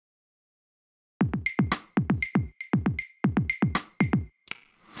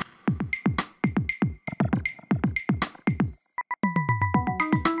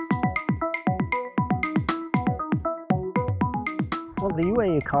the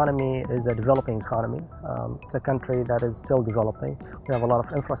UAE economy is a developing economy. It's a country that is still developing. We have a lot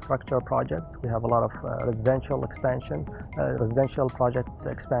of infrastructure projects. We have a lot of residential expansion, residential project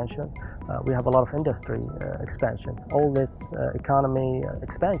expansion. We have a lot of industry expansion. All this economy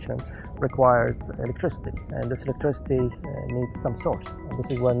expansion requires electricity, and this electricity needs some source. And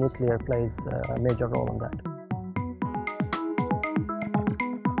this is where nuclear plays a major role in that.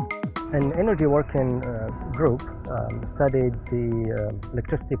 An energy working group studied the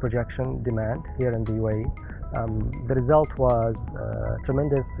electricity projection demand here in the UAE. The result was a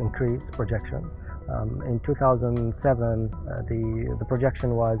tremendous increase projection. In 2007, the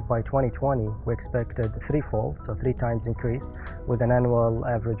projection was by 2020, we expected threefold, so 3 times increase, with an annual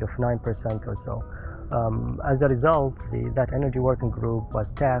average of 9% or so. As a result, that energy working group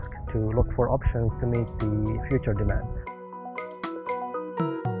was tasked to look for options to meet the future demand.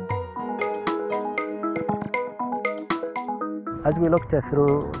 As we looked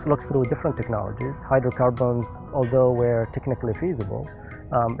through different technologies, hydrocarbons, although were technically feasible,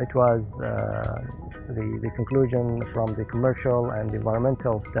 it was the conclusion from the commercial and the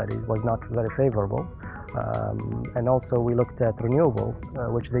environmental studies was not very favorable. And also we looked at renewables,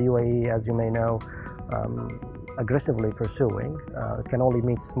 which the UAE, as you may know, aggressively pursuing. It can only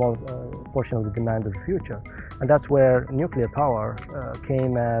meet a small portion of the demand of the future. And that's where nuclear power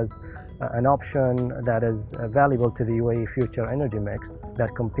came as an option that is valuable to the UAE future energy mix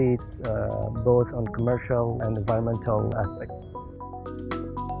that competes both on commercial and environmental aspects.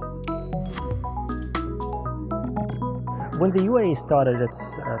 When the UAE started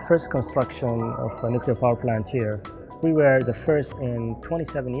its first construction of a nuclear power plant here, we were the first in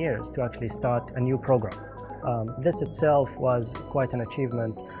 27 years to actually start a new program. This itself was quite an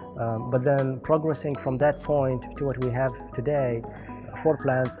achievement, but then progressing from that point to what we have today, 4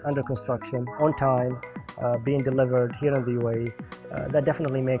 plants under construction, on time, being delivered here in the UAE, that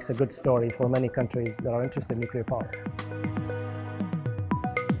definitely makes a good story for many countries that are interested in nuclear power.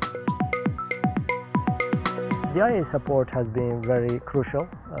 The IAEA support has been very crucial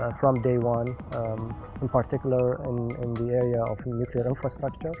from day one, in particular in the area of nuclear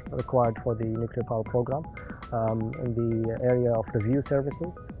infrastructure required for the nuclear power program, in the area of review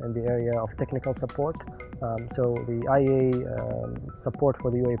services, in the area of technical support. So the IAEA support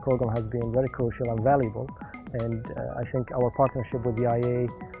for the UAE program has been very crucial and valuable, and I think our partnership with the IAEA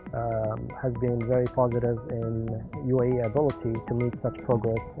has been very positive in UAE ability to meet such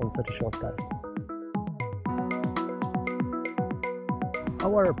progress in such a short time.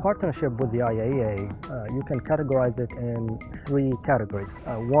 Our partnership with the IAEA, you can categorize it in 3 categories.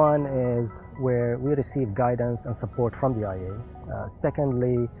 One is where we receive guidance and support from the IAEA.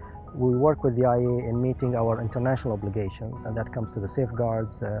 Secondly, we work with the IAEA in meeting our international obligations, and that comes to the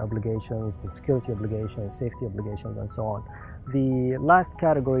safeguards obligations, the security obligations, safety obligations, and so on. The last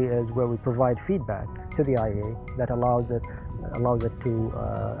category is where we provide feedback to the IAEA that allows it to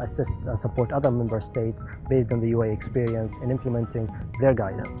assist and support other member states based on the UAE experience in implementing their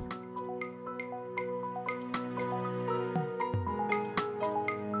guidance.